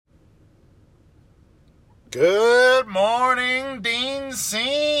Good morning, Dean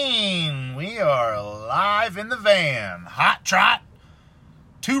Scene. We are live in the van. Hot trot.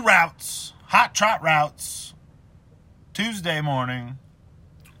 2 routes. Hot trot routes. Tuesday morning.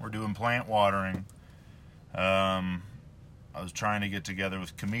 We're doing plant watering. I was trying to get together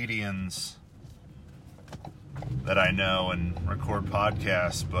with comedians that I know and record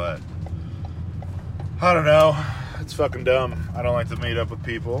podcasts, but I don't know. It's fucking dumb. I don't like to meet up with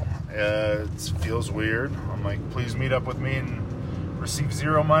people. It feels weird. I'm like, please meet up with me and receive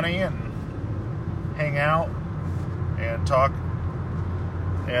zero money and hang out and talk,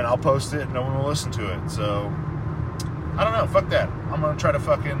 and I'll post it and no one will listen to it. So, I don't know. Fuck that. I'm going to try to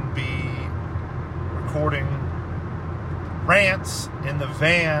fucking be recording rants in the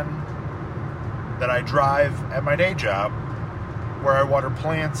van that I drive at my day job where I water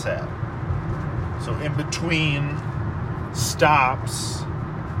plants at. So in between stops,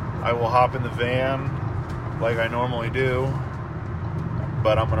 I will hop in the van like I normally do,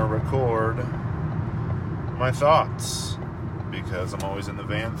 but I'm going to record my thoughts because I'm always in the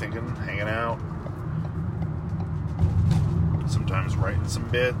van thinking, hanging out, sometimes writing some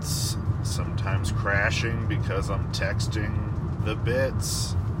bits, sometimes crashing because I'm texting the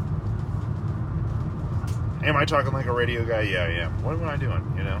bits. Am I talking like a radio guy? Yeah, I am. What am I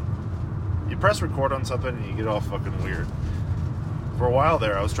doing, you know? You press record on something and you get all fucking weird. For a while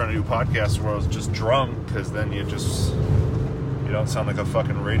there, I was trying to do podcasts where I was just drunk, because then you don't sound like a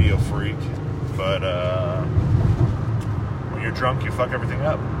fucking radio freak. But when you're drunk, you fuck everything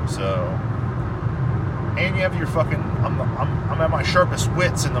up. So, and you have your fucking, I'm at my sharpest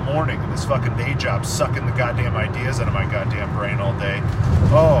wits in the morning in this fucking day job, sucking the goddamn ideas out of my goddamn brain all day.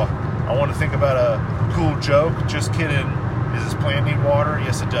 Oh, I want to think about a cool joke. Just kidding. Does this plant need water?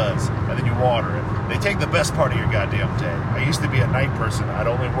 Yes, it does. And then you water it. They take the best part of your goddamn day. I used to be a night person. I'd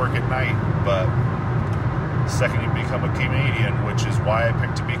only work at night. But the second you become a comedian, which is why I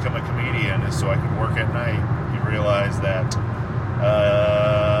picked to become a comedian, is so I could work at night, you realize that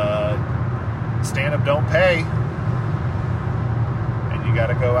stand-up don't pay. And you got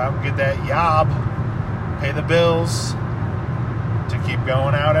to go out and get that job, pay the bills to keep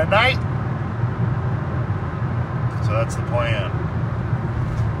going out at night. So that's the plan.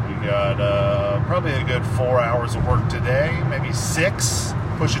 We got probably a good 4 hours of work today, maybe 6.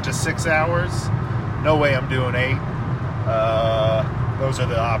 Push it to 6 hours. No way I'm doing 8. Those are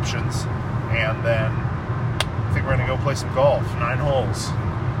the options. And then I think we're going to go play some golf. 9 holes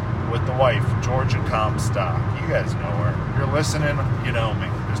with the wife, Georgia Comstock. You guys know her. If you're listening, you know me.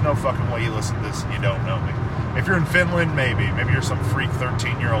 There's no fucking way you listen to this and you don't know me. If you're in Finland, maybe you're some freak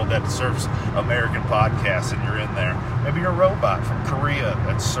 13-year-old that surfs American podcasts and you're in there. Maybe you're a robot from Korea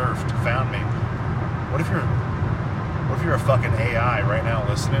that surfed, found me. What if you're a fucking AI right now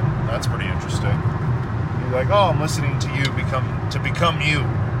listening? That's pretty interesting. You're like, oh, I'm listening to you become you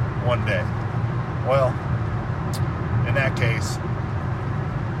one day. Well, in that case,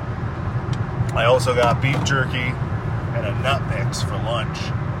 I also got beef jerky and a nut mix for lunch.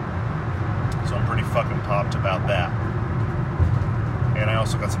 So I'm pretty fucking popped about that. And I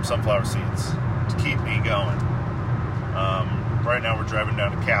also got some sunflower seeds to keep me going. Right now we're driving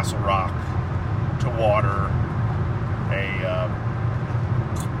down to Castle Rock to water a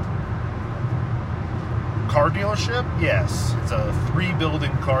car dealership. Yes, it's a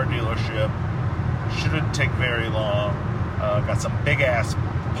 3-building car dealership. Shouldn't take very long. Got some big ass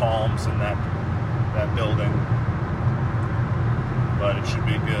palms in that building, but it should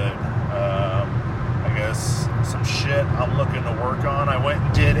be good. I guess some shit I'm looking to work on. I went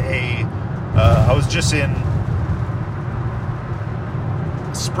and did I was just in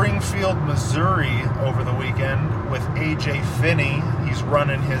Springfield, Missouri over the weekend with AJ Finney. He's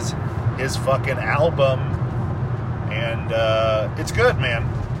running his fucking album, and it's good, man.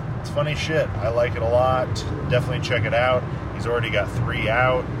 It's funny shit. I like it a lot. Definitely check it out. He's already got 3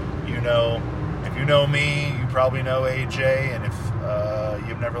 out. If you know me, you probably know AJ, and if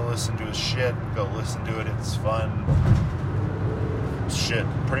you've never listened to his shit, go listen to it. It's fun. Shit,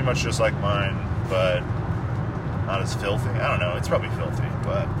 pretty much just like mine, but not as filthy. I don't know. It's probably filthy,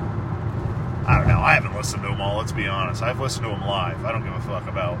 but I don't know. I haven't listened to them all, let's be honest. I've listened to them live. I don't give a fuck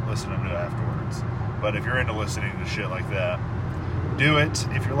about listening to it afterwards. But if you're into listening to shit like that, do it.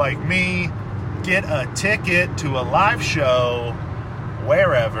 If you're like me, get a ticket to a live show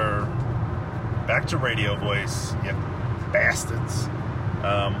wherever. Back to radio voice, you bastards.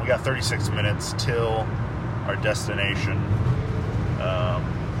 We got 36 minutes till our destination.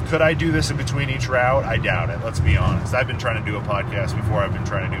 Could I do this in between each route? I doubt it, let's be honest. I've been trying to do a podcast before I've been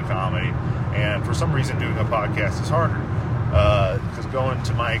trying to do comedy, and for some reason doing a podcast is harder. Because going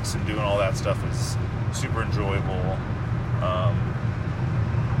to mics and doing all that stuff is super enjoyable.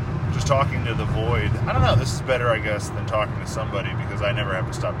 Just talking to the void. I don't know, this is better, I guess, than talking to somebody because I never have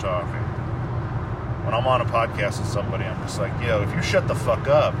to stop talking. When I'm on a podcast with somebody, I'm just like, yo, if you shut the fuck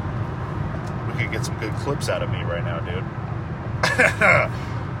up, we could get some good clips out of me right now, dude.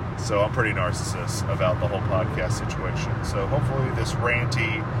 So I'm pretty narcissist about the whole podcast situation. So hopefully this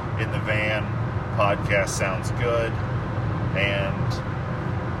ranty in the van podcast sounds good,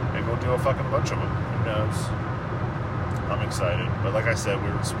 and maybe we'll do a fucking bunch of them. Who knows? I'm excited. But like I said, we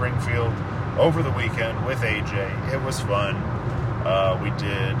were in Springfield over the weekend with AJ. It was fun. We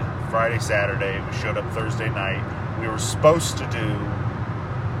did Friday, Saturday. We showed up Thursday night. We were supposed to do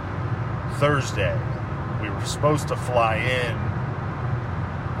Thursday. We were supposed to fly in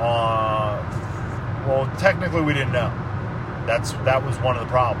on... Well, technically we didn't know. That was one of the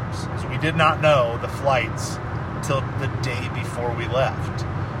problems. Is we did not know the flights until the day before we left,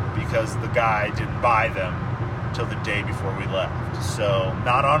 because the guy didn't buy them till the day before we left. So,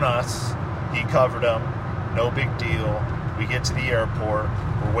 not on us. He covered them. No big deal. We get to the airport.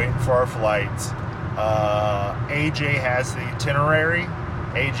 We're waiting for our flights. AJ has the itinerary.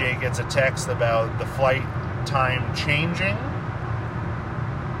 AJ gets a text about the flight time changing,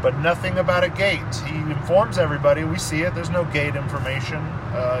 but nothing about a gate. He informs everybody. We see it. There's no gate information.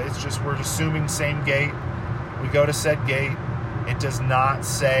 It's just we're assuming same gate. We go to said gate. It does not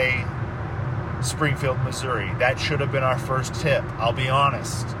say Springfield, Missouri. That should have been our first tip. I'll be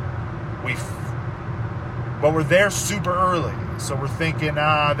honest. But we're there super early, so we're thinking,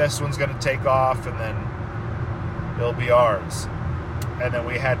 this one's going to take off, and then it'll be ours. And then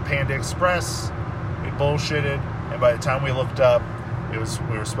we had Panda Express. We bullshitted, and by the time we looked up, we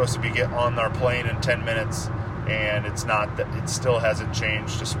were supposed to be getting on our plane in 10 minutes, and it's not that. It still hasn't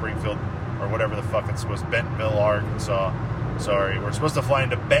changed to Springfield or whatever the fuck it's supposed. Bentonville, Arkansas. Sorry, we're supposed to fly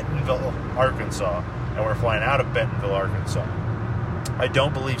into Bentonville, Arkansas, and we're flying out of Bentonville, Arkansas. I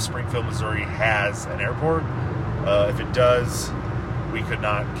don't believe Springfield, Missouri has an airport. If it does, we could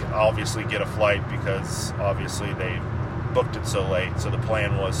not obviously get a flight because obviously they booked it so late. So the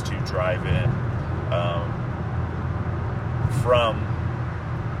plan was to drive in from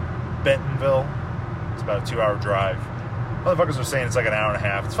Bentonville. It's about a 2-hour drive. Motherfuckers are saying it's like an hour and a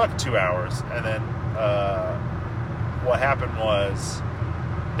half. It's fucking 2 hours. And then what happened was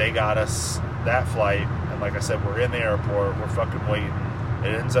they got us that flight, and like I said, we're in the airport, we're fucking waiting.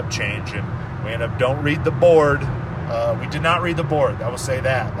 It ends up changing. We end up, don't read the board. We did not read the board. I will say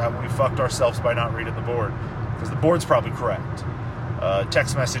that we fucked ourselves by not reading the board, because the board's probably correct.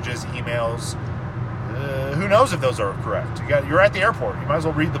 Text messages, emails, who knows if those are correct. You're at the airport. You might as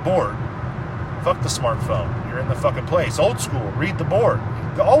well read the board. Fuck the smartphone. You're in the fucking place. Old school. Read the board.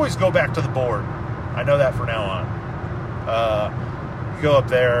 Always go back to the board. I know that from now on. Go up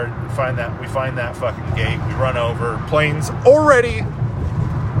there, we find that fucking gate, we run over, plane's already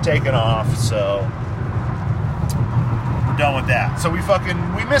taken off, so we're done with that. So we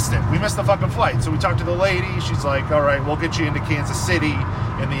missed it. We missed the fucking flight. So we talked to the lady. She's like, all right, we'll get you into Kansas City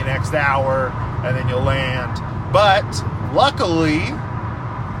in the next hour, and then you'll land. But luckily,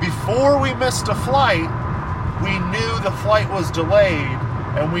 before we missed a flight, we knew the flight was delayed,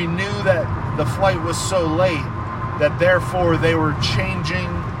 and we knew that the flight was so late that therefore they were changing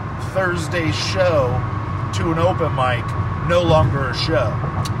Thursday's show to an open mic, no longer a show.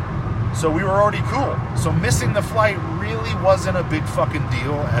 So we were already cool. So missing the flight really wasn't a big fucking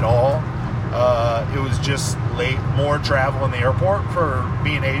deal at all. It was just more travel in the airport for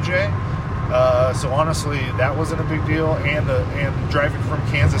me and AJ. So honestly, that wasn't a big deal. And driving from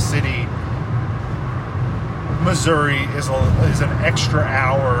Kansas City, Missouri is an extra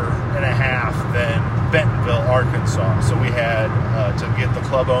hour and a half than Bentonville, Arkansas. So we had to get the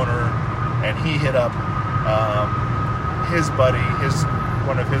club owner, and he hit up his buddy,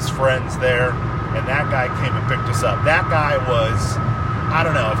 one of his friends there, and that guy came and picked us up. That guy was, I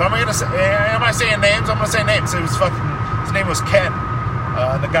don't know, am I saying names? I'm gonna say names. His name was Ken,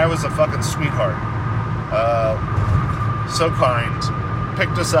 and the guy was a fucking sweetheart. So kind.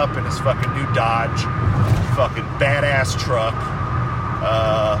 Picked us up in his fucking new Dodge, fucking badass truck.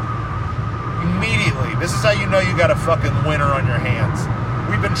 Immediately, this is how you know you got a fucking winner on your hands.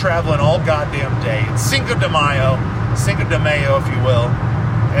 We've been traveling all goddamn day. It's Cinco de Mayo, if you will.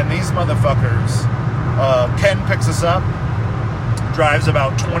 And these motherfuckers, Ken picks us up, drives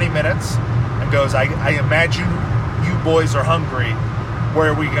about 20 minutes, and goes, I imagine you boys are hungry.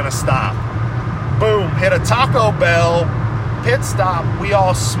 Where are we gonna stop? Boom, hit a Taco Bell, pit stop, we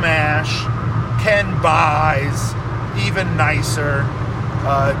all smash. Ken buys, even nicer,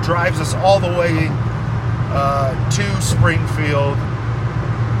 drives us all the way to Springfield.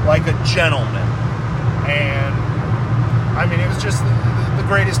 like a gentleman. And, I mean, it was just the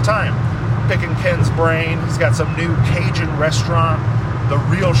greatest time. Picking Ken's brain. He's got some new Cajun restaurant, the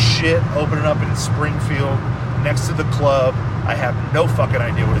real shit, opening up in Springfield next to the club. I have no fucking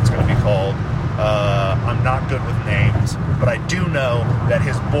idea what it's going to be called. I'm not good with names, but I do know that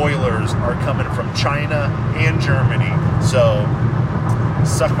his boilers are coming from China and Germany. So,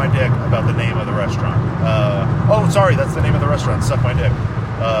 suck my dick about the name of the restaurant. Oh, sorry, that's the name of the restaurant. Suck my dick.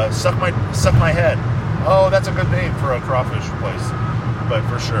 Suck my head. Oh, that's a good name for a crawfish place. But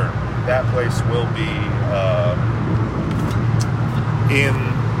for sure, that place will be in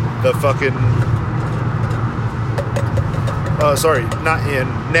the fucking. Sorry, not in,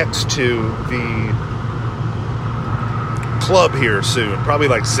 next to the club here soon. Probably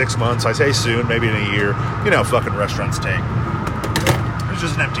like 6 months. I say soon, maybe in a year. You know how fucking restaurants take. It's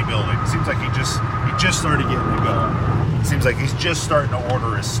just an empty building. It seems like he just started getting it going. It seems like he's just starting to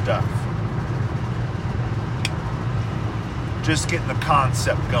order his stuff. Just getting the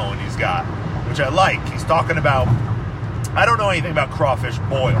concept going he's got, which I like. He's talking about, I don't know anything about crawfish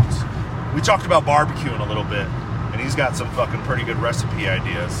boils. We talked about barbecuing a little bit. And he's got some fucking pretty good recipe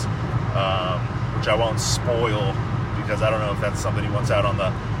ideas, which I won't spoil because I don't know if that's something he wants out on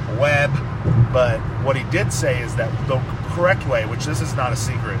the web. But what he did say is that the correct way, which this is not a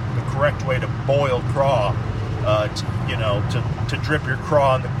secret, the correct way to boil craw, to drip your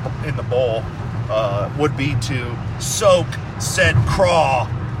craw in the bowl, would be to soak said craw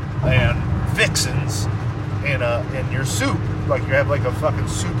and fixins in your soup. Like you have like a fucking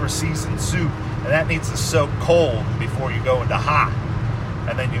super seasoned soup. And that needs to soak cold before you go into hot.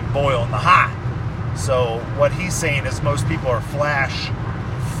 And then you boil in the hot. So what he's saying is most people are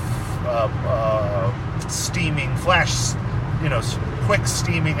quick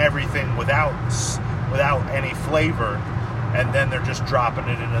steaming everything without any flavor. And then they're just dropping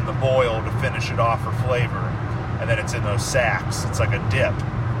it in the boil to finish it off for flavor. And then it's in those sacks. It's like a dip,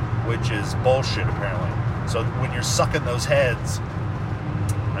 which is bullshit apparently. So when you're sucking those heads,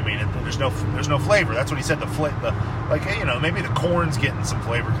 I mean, there's no flavor. That's what he said. Maybe the corn's getting some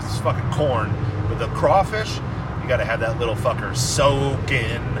flavor because it's fucking corn. But the crawfish, you got to have that little fucker soak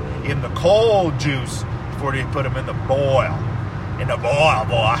in the cold juice before you put him in the boil. In the boil,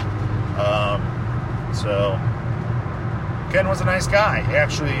 boy. So Ken was a nice guy. He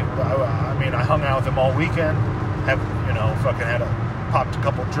actually, I hung out with him all weekend. Popped a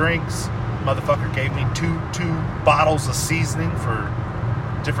couple drinks. Motherfucker gave me two bottles of seasoning for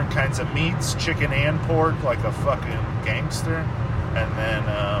different kinds of meats, chicken and pork, like a fucking gangster. And then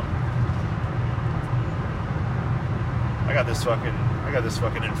I got this fucking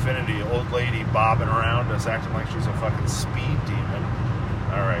Infinity old lady bobbing around us, acting like she's a fucking speed demon.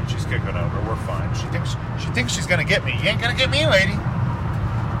 All right, she's kicking over. We're fine. She thinks she's gonna get me. You ain't gonna get me, lady.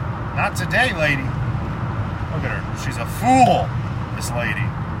 Not today, lady. Look at her. She's a fool. This lady.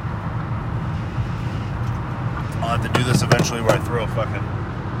 I'll have to do this eventually, where I throw a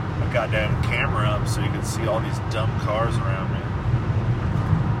goddamn camera up so you can see all these dumb cars around me.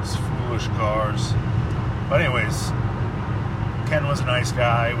 These foolish cars. But anyways, Ken was a nice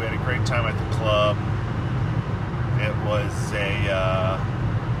guy. We had a great time at the club. It was a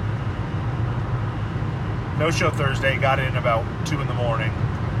no-show Thursday. Got in about 2 in the morning.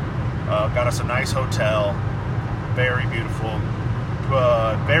 Got us a nice hotel. Very beautiful.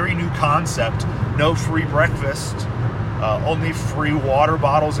 Very new concept. No free breakfast. Only free water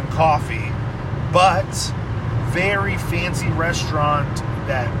bottles and coffee, but very fancy restaurant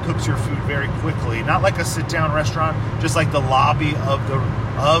that cooks your food very quickly. Not like a sit-down restaurant, just like the lobby of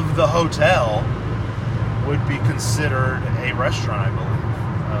the hotel would be considered a restaurant, I believe.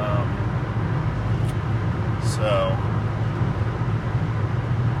 So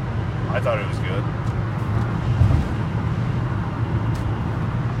I thought it was good.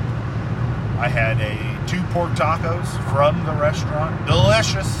 I had 2 pork tacos from the restaurant.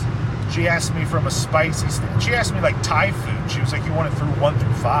 Delicious. She asked me from a spicy she asked me like Thai food. She was like, you want it through 1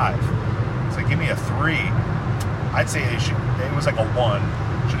 through 5? It's like, give me a 3. I'd say it was like a 1.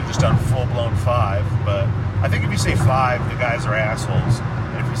 Should have just done full-blown 5. But I think if you say 5, the guys are assholes.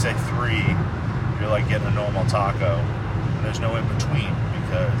 And if you say 3, you're like getting a normal taco. And there's no in between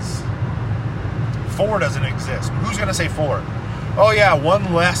because 4 doesn't exist. Who's going to say 4? Oh yeah,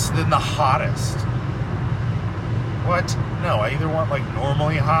 1 less than the hottest. What? No, I either want like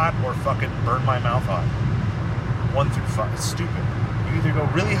normally hot or fucking burn my mouth hot. 1 through 5. It's stupid. You either go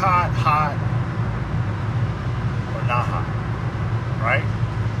really hot, or not hot. Right?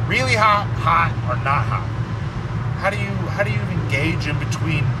 Really hot, or not hot. How do you even gauge in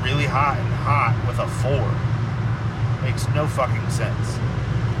between really hot and hot with a 4? Makes no fucking sense.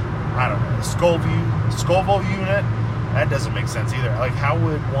 the Scoville unit, that doesn't make sense either. Like, how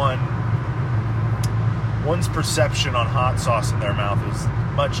would one's perception on hot sauce in their mouth is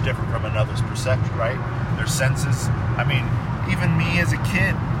much different from another's perception, right? Their senses. I mean, even me as a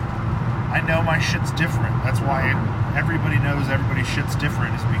kid, I know my shit's different. That's why everybody knows everybody's shit's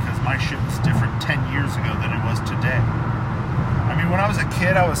different, is because my shit was different 10 years ago than it was today. I mean, when I was a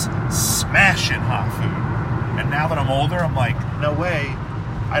kid, I was smashing hot food. And now that I'm older, I'm like, no way.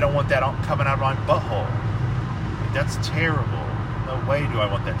 I don't want that coming out of my butthole. Like, that's terrible. No way do I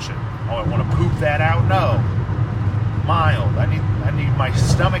want that shit. Oh, I want to poop that out? No. Mild. I need my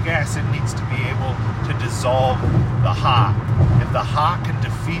stomach acid needs to be able to dissolve the hot. If the hot can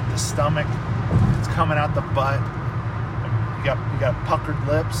defeat the stomach, it's coming out the butt. You got puckered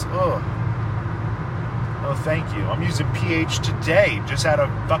lips. Ugh. No, thank you. I'm using pH today, just out of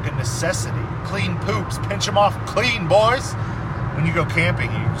fucking necessity. Clean poops. Pinch them off clean, boys. When you go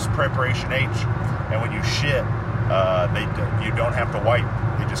camping, you use preparation H. And when you shit, you don't have to wipe.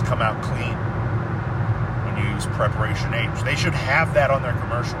 They just come out clean when you use preparation H. They should have that on their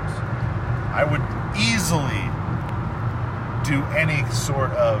commercials. I would easily do any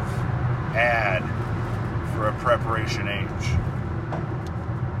sort of ad for a preparation H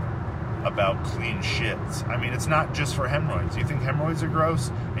about clean shits. I mean, it's not just for hemorrhoids. You think hemorrhoids are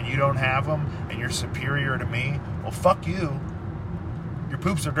gross and you don't have them and you're superior to me? Well, fuck you. Your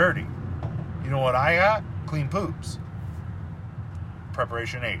poops are dirty. You know what I got? Clean poops.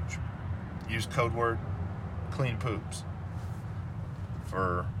 Preparation H. Use code word clean poops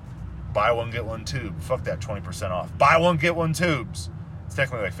for buy one, get one tube. Fuck that 20% off. Buy one, get one tubes. It's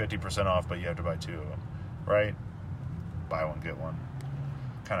technically like 50% off, but you have to buy two of them, right? Buy one, get one.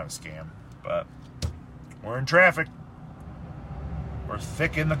 Kind of a scam, but we're in traffic. We're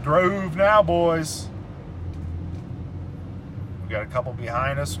thick in the groove now, boys. We got a couple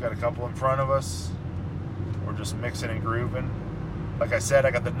behind us. We got a couple in front of us. We're just mixing and grooving. Like I said,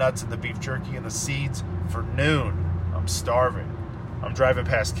 I got the nuts and the beef jerky and the seeds for noon. I'm starving. I'm driving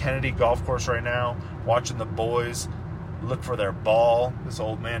past Kennedy Golf Course right now, watching the boys look for their ball. This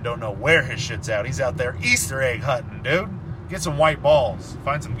old man don't know where his shit's out. He's out there Easter egg hunting, dude. Get some white balls.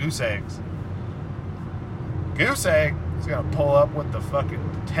 Find some goose eggs. Goose egg? He's going to pull up with the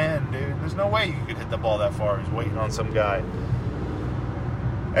fucking 10, dude. There's no way you could hit the ball that far. He's waiting on some guy.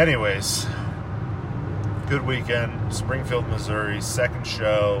 Anyways, good weekend. Springfield, Missouri. Second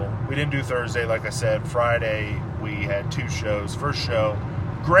show. We didn't do Thursday, like I said. Friday, we had two shows. First show,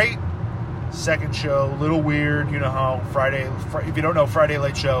 great. Second show, a little weird. You know how Friday, if you don't know, Friday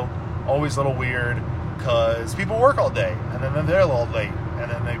late show, always a little weird. Because people work all day, and then they're a little late, and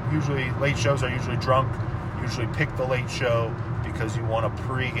then late shows are usually drunk. Usually pick the late show because you want to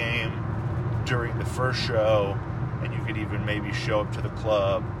pregame during the first show, and you could even maybe show up to the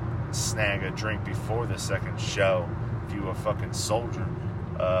club, snag a drink before the second show if you a fucking soldier.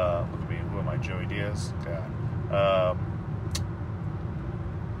 Look at me, who am I, Joey Diaz? God.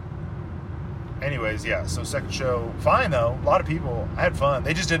 Anyways, yeah, so second show, fine though. A lot of people, I had fun.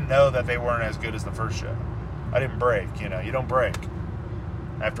 They just didn't know that they weren't as good as the first show. I didn't break, you don't break.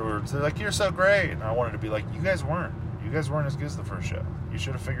 Afterwards, they're like, you're so great. And I wanted to be like, you guys weren't. You guys weren't as good as the first show. You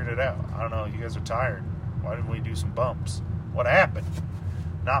should have figured it out. I don't know, you guys are tired. Why didn't we do some bumps? What happened?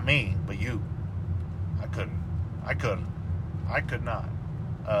 Not me, but you. I couldn't. I could. I could not.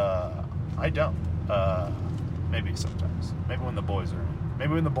 I don't. Maybe sometimes. Maybe when the boys are in.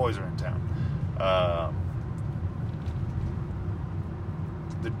 Maybe when the boys are in town.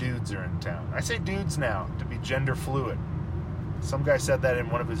 The dudes are in town. I say dudes now to be gender fluid. Some guy said that in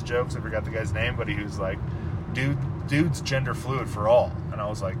one of his jokes. I forgot the guy's name, but he was like, dude's gender fluid for all. And I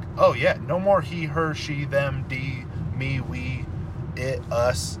was like, oh yeah, no more he, her, she, them, D, me, we, it,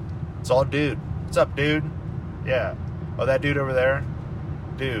 us. It's all dude. What's up, dude? Yeah. Oh, that dude over there?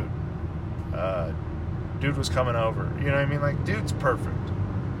 Dude. Dude was coming over. You know what I mean? Like, dude's perfect.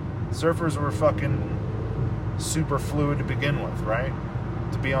 Surfers were fucking super fluid to begin with, right?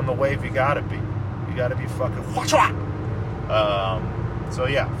 To be on the wave, you gotta be. You gotta be fucking... So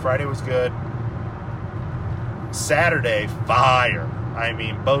yeah, Friday was good. Saturday, fire. I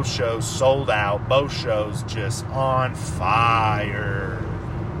mean, both shows sold out. Both shows just on fire.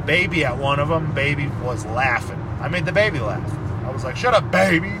 Baby at one of them, Baby was laughing. I made the baby laugh. I was like, shut up,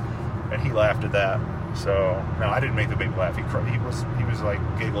 baby. And he laughed at that. So, no, I didn't make the baby laugh. He was like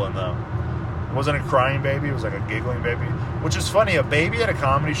giggling though. It wasn't a crying baby, it was like a giggling baby. Which is funny, a baby at a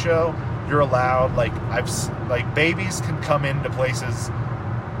comedy show, you're allowed, babies can come into places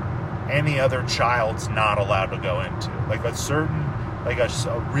any other child's not allowed to go into. Like a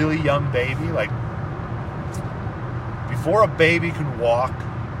really young baby, like, before a baby can walk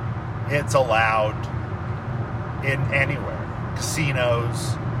it's allowed in anywhere.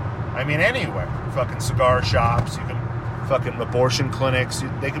 Casinos, I mean anywhere. Fucking cigar shops, you can fucking abortion clinics,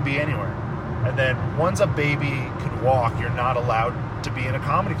 they can be anywhere. And then once a baby can walk, you're not allowed to be in a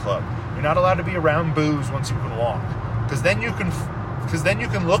comedy club. You're not allowed to be around booze once you can walk. Because then you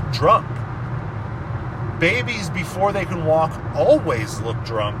can look drunk. Babies, before they can walk, always look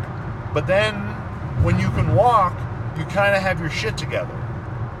drunk. But then, when you can walk, you kind of have your shit together.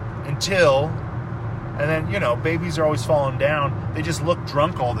 Until, and then, you know, babies are always falling down. They just look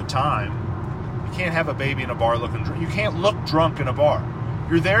drunk all the time. You can't have a baby in a bar looking drunk. You can't look drunk in a bar.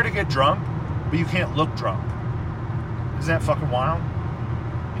 You're there to get drunk, but you can't look drunk. Isn't that fucking wild?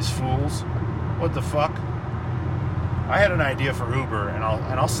 These fools. What the fuck? I had an idea for Uber, and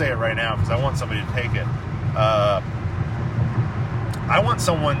I'll say it right now because I want somebody to take it. I want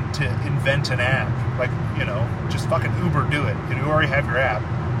someone to invent an app, like, you know, just fucking Uber do it. You already have your app.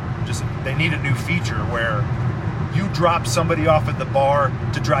 Just they need a new feature where you drop somebody off at the bar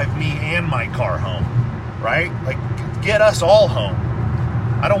to drive me and my car home, right? Like, get us all home.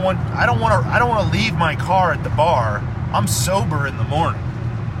 I don't want to leave my car at the bar. I'm sober in the morning.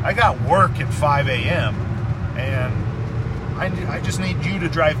 I got work at 5 a.m. and I just need you to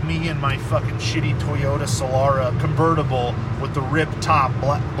drive me in my fucking shitty Toyota Solara convertible with the ripped top,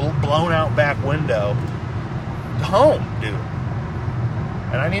 blown out back window home, dude.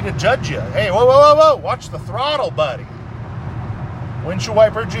 And I need to judge you. Hey, whoa, whoa, whoa, whoa. Watch the throttle, buddy. Windshield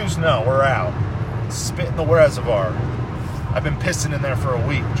wiper juice? No, we're out. Spit in the reservoir. I've been pissing in there for a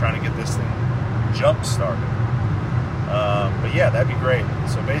week trying to get this thing jump started. But yeah, that'd be great.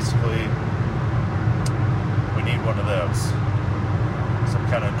 So basically, we need one of those. Some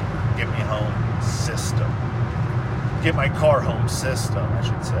kind of get me home system. Get my car home system, I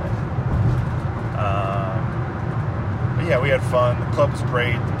should say. But yeah, we had fun. The club was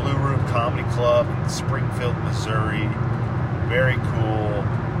great. The Blue Room Comedy Club in Springfield, Missouri. Very cool.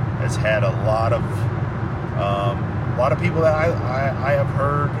 Has had a lot of people that I have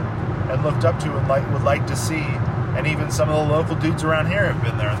heard and looked up to and would like to see. And even some of the local dudes around here have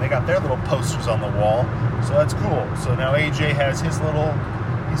been there, and they got their little posters on the wall. So that's cool. So now AJ has his little,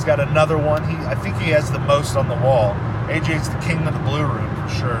 he's got another one. I think he has the most on the wall. AJ's the king of the Blue Room, for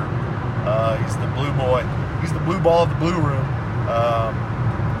sure. He's the blue boy. He's the blue ball of the Blue Room.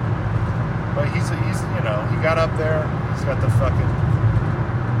 But he's you know, he got up there. He's got the fucking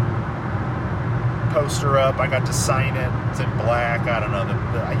poster up. I got to sign it. It's in black. I don't know.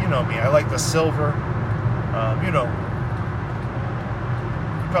 You know me. I like the silver. You know,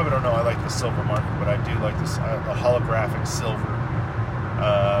 you probably don't know I like the silver market, but I do like this the holographic silver.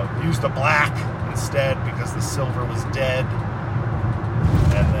 Used the black instead because the silver was dead.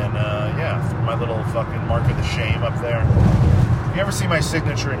 And then, yeah, threw my little fucking mark of the shame up there. If you ever see my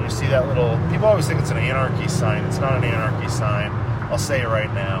signature and you see that little, people always think it's an anarchy sign. It's not an anarchy sign. I'll say it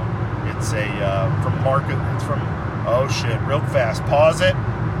right now. It's it's from, oh shit, real fast. Pause it.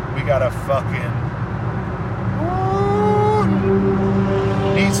 We got a fucking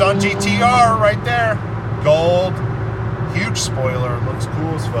Nissan GTR right there. Gold. Huge spoiler. Looks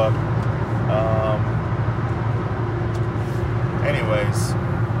cool as fuck. Anyways.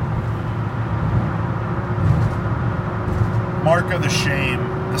 Mark of the shame.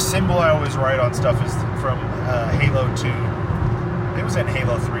 The symbol I always write on stuff is from Halo 2. It was in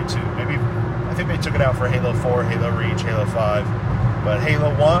Halo 3 too. Maybe, I think they took it out for Halo 4, Halo Reach, Halo 5. But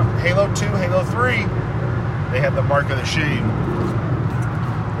Halo 1, Halo 2, Halo 3, they had the mark of the shame,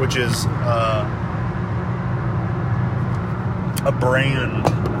 which is a brand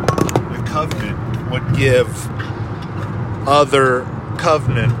the Covenant would give other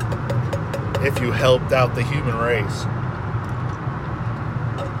Covenant if you helped out the human race.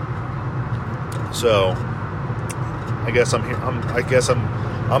 So, I guess I'm here.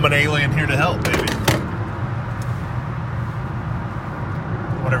 I'm an alien here to help, baby.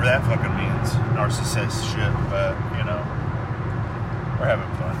 Whatever that fucking means, narcissist shit. But you know, we're having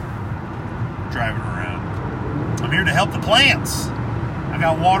fun, driving around. I'm here to help the plants. I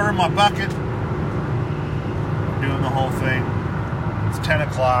got water in my bucket. Doing the whole thing. It's 10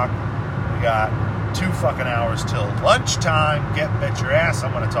 o'clock. We got 2 fucking hours till lunchtime. Bet your ass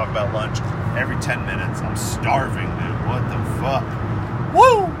I'm going to talk about lunch every 10 minutes. I'm starving, dude. What the fuck?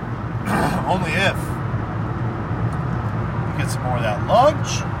 Woo! Only if we get some more of that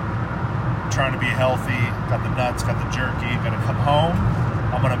lunch. I'm trying to be healthy. Got the nuts, got the jerky. Gonna come home.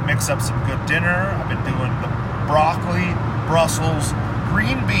 I'm going to mix up some good dinner. I've been doing the broccoli, Brussels,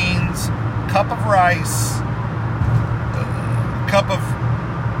 green beans, cup of rice, cup of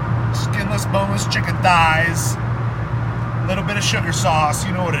skinless, boneless chicken thighs, little bit of sugar sauce,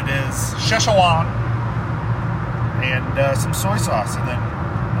 you know what it is, Szechuan, and some soy sauce, and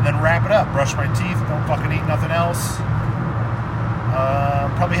then wrap it up. Brush my teeth. Don't fucking eat nothing else.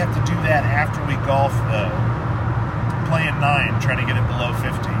 Probably have to do that after we golf though. Playing 9, trying to get it below 50.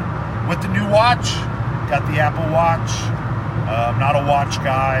 With the new watch, got the Apple Watch. I'm not a watch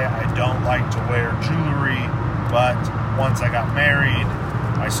guy. I don't like to wear jewelry, but once I got married,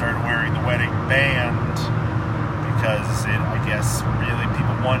 I started wearing the wedding band because I guess really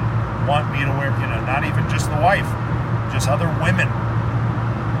people want me to wear, not even just the wife, just other women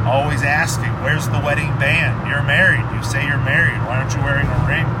always asking, where's the wedding band? You're married. You say you're married. Why aren't you wearing a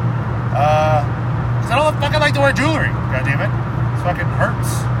ring? Because I don't fucking like to wear jewelry. God damn it. It fucking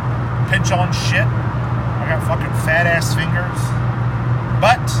hurts. Pinch on shit. I got fucking fat ass fingers.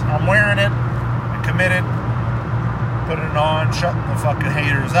 But I'm wearing it. I'm committed. Putting it on. Shutting the fucking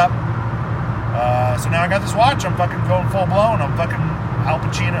haters up. So now I got this watch. I'm fucking going full blown. I'm fucking Al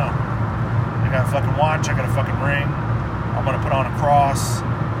Pacino. I got a fucking watch. I got a fucking ring. I'm going to put on a cross.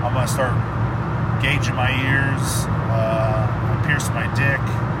 I'm going to start gauging my ears. I pierced my dick.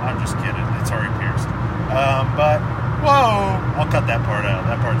 I'm just kidding. It's already pierced. But, whoa! I'll cut that part out.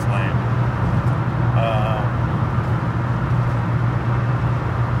 That part's lame.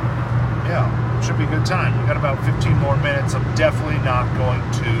 Yeah, should be a good time. We got about 15 more minutes. I'm definitely not going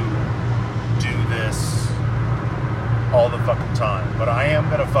to do this all the fucking time. But I am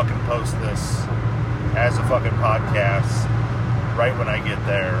going to fucking post this as a fucking podcast right when I get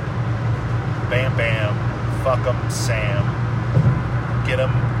there. Bam, bam. Fuck 'em, Sam. Get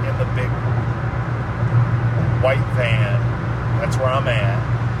 'em in the big white van. That's where I'm at.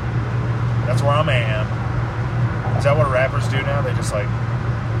 That's where I'm at. Is that what rappers do now? They just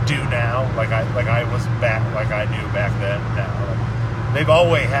do now, like I was back, like I knew back then. Now, they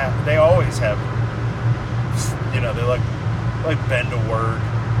always have, they bend a word.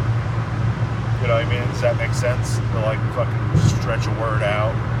 You know what I mean? Does that make sense? They fucking stretch a word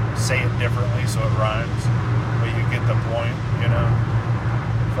out, say it differently so it rhymes, but you get the point.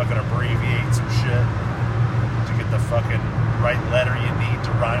 Fucking abbreviate some shit to get the fucking right letter you need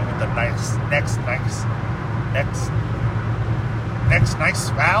to rhyme with the next nice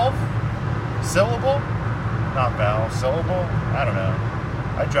valve? Syllable? Not vowel, syllable? I don't know.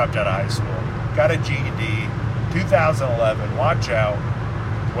 I dropped out of high school. Got a GED. 2011. Watch out.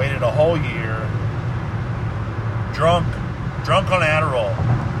 Waited a whole year. Drunk on Adderall.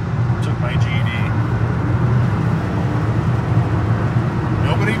 Took my GED.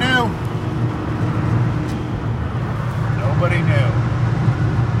 Nobody knew. Nobody knew.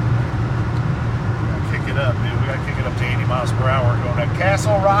 Kick it up, dude. We gotta kick it up to 80 miles per hour going to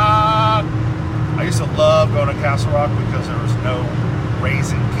Castle Rock. I used to love going to Castle Rock because there was no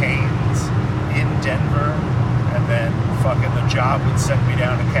Raising Cane's in Denver. And then fucking the job would send me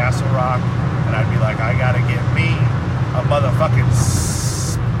down to Castle Rock. And I'd be like, I gotta get me a motherfucking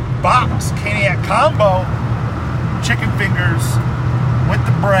box Caniac combo. Chicken fingers with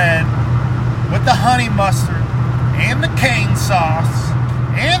the bread, with the honey mustard, and the cane sauce,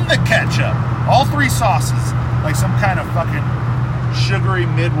 and the ketchup. All 3 sauces, like some kind of fucking sugary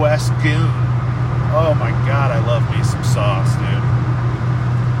Midwest goon. Oh my God, I love me some sauce, dude.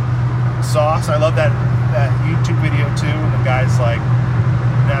 Sauce, I love that YouTube video too, and the guy's like,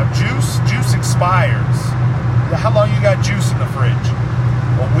 now juice expires. How long you got juice in the fridge?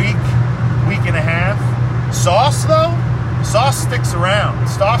 A week and a half? Sauce though? Sauce sticks around.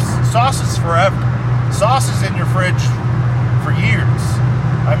 Sauce is forever. Sauce is in your fridge for years.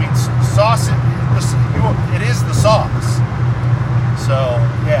 I mean, sauce, it is the sauce. So,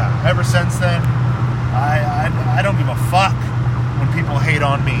 yeah, ever since then, I don't give a fuck when people hate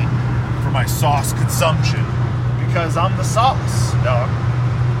on me for my sauce consumption, because I'm the sauce, dog.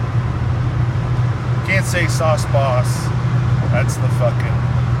 Can't say sauce boss. That's the fucking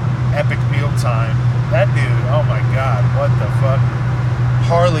epic meal time. That dude, oh my God, what the fuck?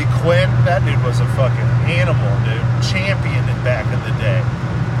 Harley Quinn, that dude was a fucking animal, dude. Champion back in the day.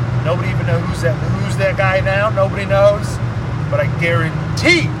 Nobody even knows who's that guy now. Nobody knows. But I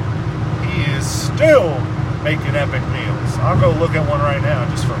guarantee he is still making epic meals. I'll go look at one right now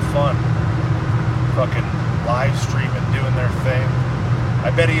just for fun. Fucking live streaming, doing their thing. I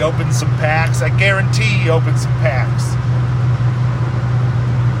bet he opened some packs. I guarantee he opened some packs.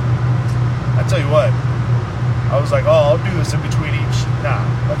 I tell you what, I was like, oh, I'll do this in between each. Nah,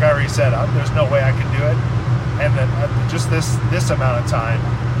 like I already said, there's no way I can do it. And then just this amount of time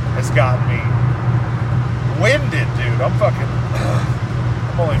has gotten me winded, dude. I'm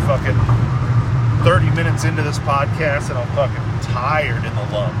only fucking 30 minutes into this podcast and I'm fucking tired in the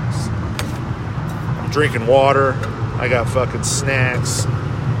lungs. I'm drinking water. I got fucking snacks.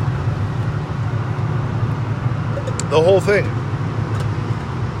 The whole thing.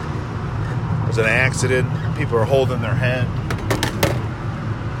 It was an accident. People are holding their head.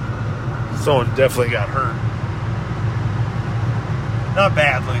 Someone definitely got hurt. Not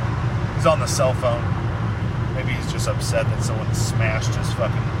badly. He's on the cell phone. Maybe he's just upset that someone smashed his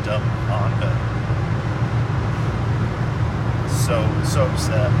fucking dumb Honda. So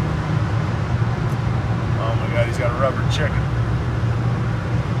upset. Oh my god, he's got a rubber chicken.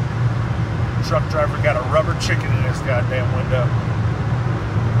 Truck driver got a rubber chicken in his goddamn window.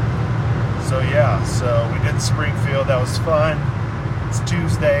 So yeah, so we did Springfield. That was fun. It's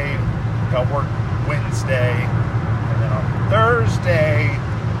Tuesday. Got work Wednesday. And then on Thursday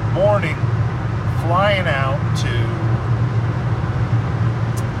morning, flying out to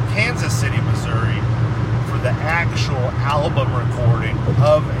Kansas City, Missouri for the actual album recording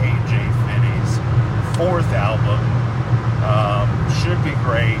of AJ Finney's 4th album. Should be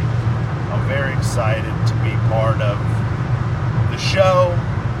great. I'm very excited to be part of the show.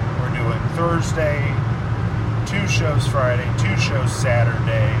 We're doing Thursday, 2 shows Friday, 2 shows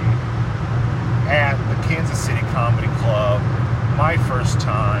Saturday at the Kansas City Comedy Club. My first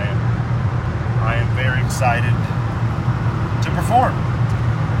time. I am very excited to perform.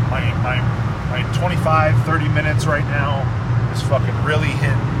 My 25, 30 minutes right now is fucking really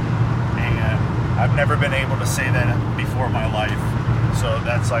hitting, and I've never been able to say that before in my life, so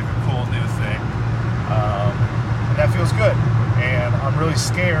that's like a cool new thing, and that feels good. And I'm really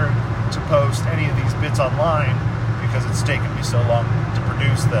scared to post any of these bits online because it's taken me so long to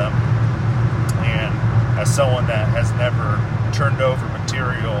produce them, and as someone that has never turned over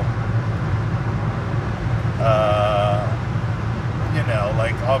material, you know,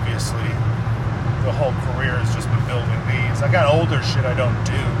 like obviously the whole career has just been building these. I got older shit I don't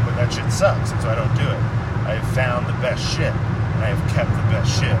do, but that shit sucks, and so I don't do it. I have found the best shit, and I have kept the best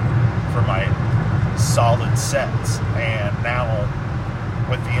shit for my solid sets. And now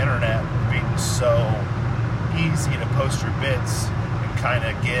with the internet being so easy to post your bits and kind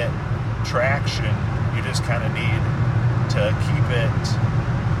of get traction, you just kind of need to keep it,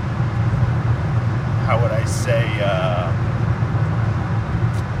 how would I say,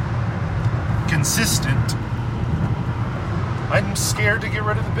 consistent. I'm scared to get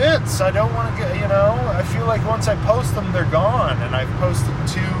rid of the bits. I don't want to get, you know, I feel like once I post them, they're gone. And I've posted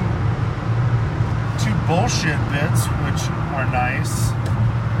two bullshit bits, which are nice,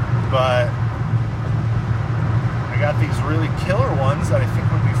 but I got these really killer ones that I think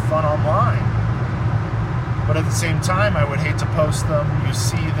would be fun online. But at the same time, I would hate to post them, you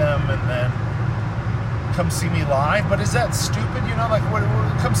see them, and then come see me live. But is that stupid? You know, like, what,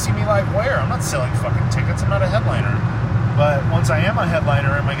 come see me live where? I'm not selling fucking tickets. I'm not a headliner. But once I am a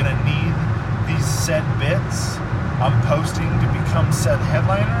headliner, am I going to need these said bits I'm posting to become said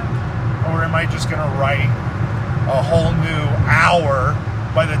headliner? Or am I just going to write a whole new hour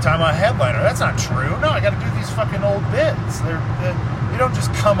by the time I'm a headliner? That's not true. No, I got to do these fucking old bits. You don't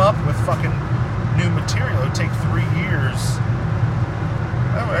just come up with fucking new material. It would take 3 years.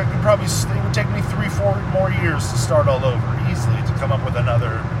 It would take me 3-4 more years to start all over easily to come up with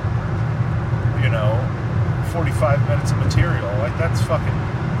another, 45 minutes of material. Like, that's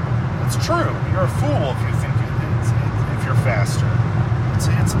true. You're a fool if you think if you're faster.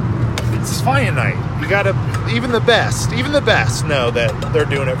 It's finite. You gotta, even the best know that they're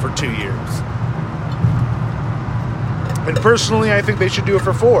doing it for 2 years. And personally, I think they should do it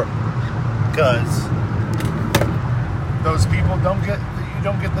for 4. Because those people don't get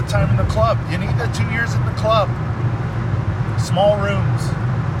the time in the club. You need the 2 years in the club. Small rooms.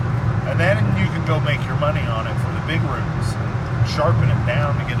 And then you can go make your money on it for the big rooms. Sharpen it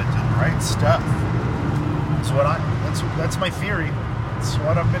down to get it to the right stuff. That's my theory. That's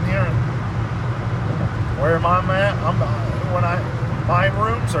what I've been hearing. Where am I at? My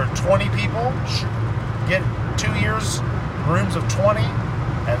rooms are 20 people. Get 2 years, rooms of 20.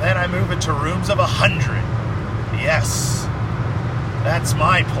 And then I move it to rooms of 100. Yes. That's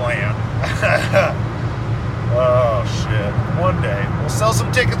my plan. Oh, shit. One day. We'll sell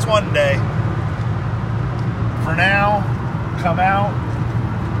some tickets one day. For now, come out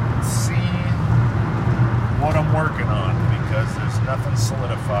and see what I'm working on, because there's nothing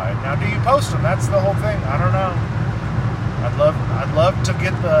solidified. Now, do you post them? That's the whole thing. I don't know. I'd love to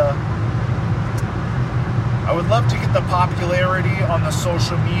get the popularity on the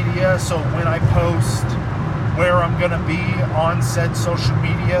social media, so when I post where I'm going to be on said social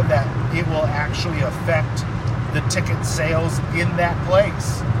media, that it will actually affect the ticket sales in that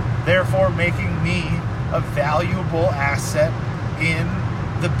place, therefore making me a valuable asset in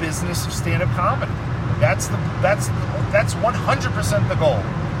the business of stand-up comedy. That's 100% the goal.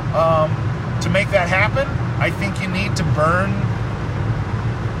 To make that happen, I think you need to burn.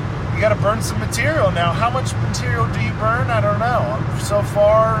 You got to burn some material. Now, how much material do you burn? I don't know. So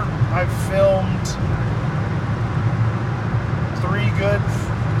far, I've filmed three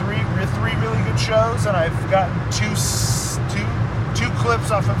really good shows, and I've gotten two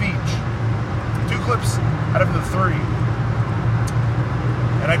clips off of each. 2 clips out of the 3.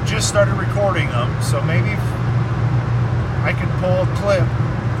 And I've just started recording them, so maybe I could pull a clip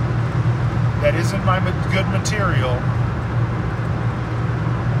that isn't my good material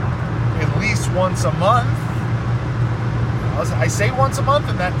at least once a month. I say once a month,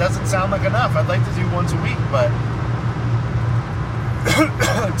 and that doesn't sound like enough. I'd like to do once a week, but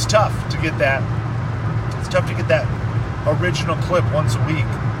it's tough to get that. It's tough to get that original clip once a week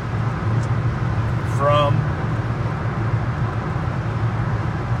from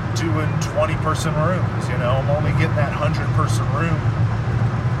 2 and 20-person rooms. You know, I'm only getting that 100-person room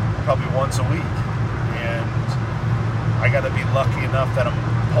probably once a week, and I got to be lucky enough that I'm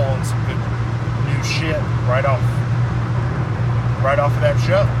pulling some good new shit right off of that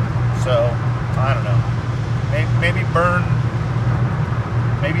show. So I don't know.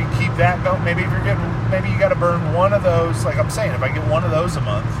 Maybe keep that going. Maybe you got to burn one of those. Like I'm saying, if I get one of those a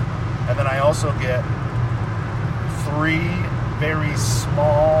month, and then I also get 3 very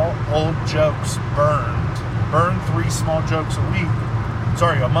small old jokes burn 3 small jokes a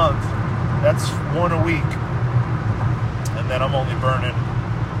month. That's 1 a week, and then I'm only burning,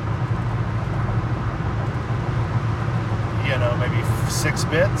 maybe 6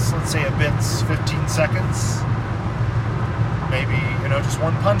 bits. Let's say a bit's 15 seconds. Maybe, just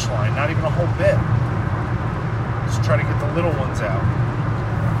one punchline, not even a whole bit. Just try to get the little ones out.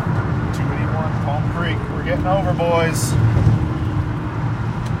 281 Palm Creek. We're getting over, boys.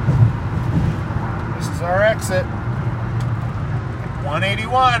 This is our exit.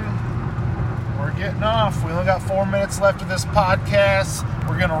 181. We're getting off. We only got 4 minutes left of this podcast.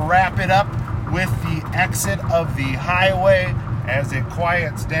 We're going to wrap it up with the exit of the highway as it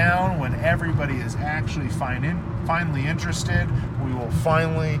quiets down. When everybody is actually finally interested, we will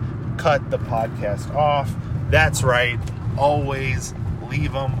finally cut the podcast off. That's right. Always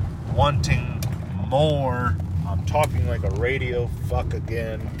leave them wanting more. I'm talking like a radio fuck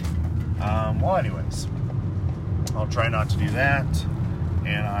again. Well, anyways, I'll try not to do that,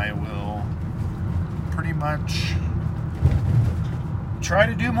 and I will pretty much try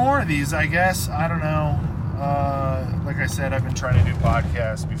to do more of these, I guess. I don't know. Like I said, I've been trying to do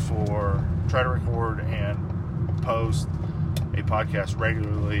podcasts before, try to record and post a podcast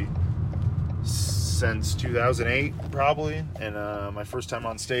regularly since 2008, probably. And my first time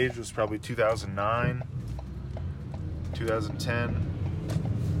on stage was probably 2009, 2010.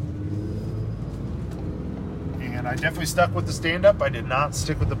 And I definitely stuck with the stand-up. I did not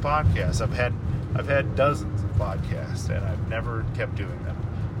stick with the podcast. I've had dozens of podcasts, and I've never kept doing them.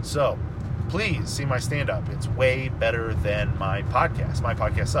 So, please see my stand-up. It's way better than my podcast. My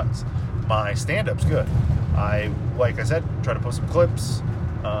podcast sucks. My stand-up's good. Like I said, try to post some clips.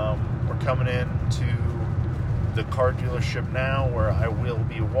 We're coming into the car dealership now where I will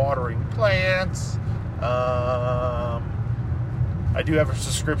be watering plants. I do have a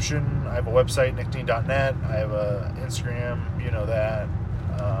subscription. I have a website, nicdean.net. I have a Instagram, that.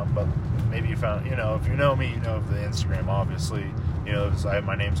 But maybe you found, if you know me, you know of the Instagram, obviously. I have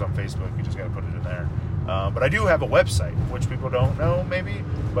my name's on Facebook. You just got to put it in there. But I do have a website, which people don't know, maybe.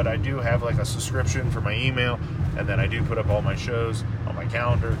 But I do have like a subscription for my email. And then I do put up all my shows on my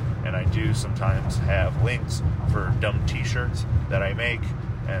calendar. And I do sometimes have links for dumb t-shirts that I make.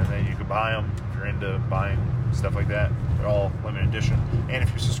 And then you can buy them if you're into buying stuff like that. They're all limited edition. And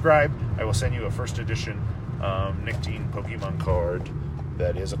if you subscribe, I will send you a first edition Nic Dean Pokemon card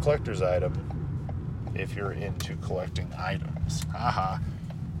that is a collector's item if you're into collecting items. Haha.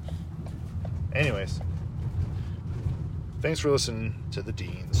 Anyways, thanks for listening to the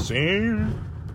Dean Scene.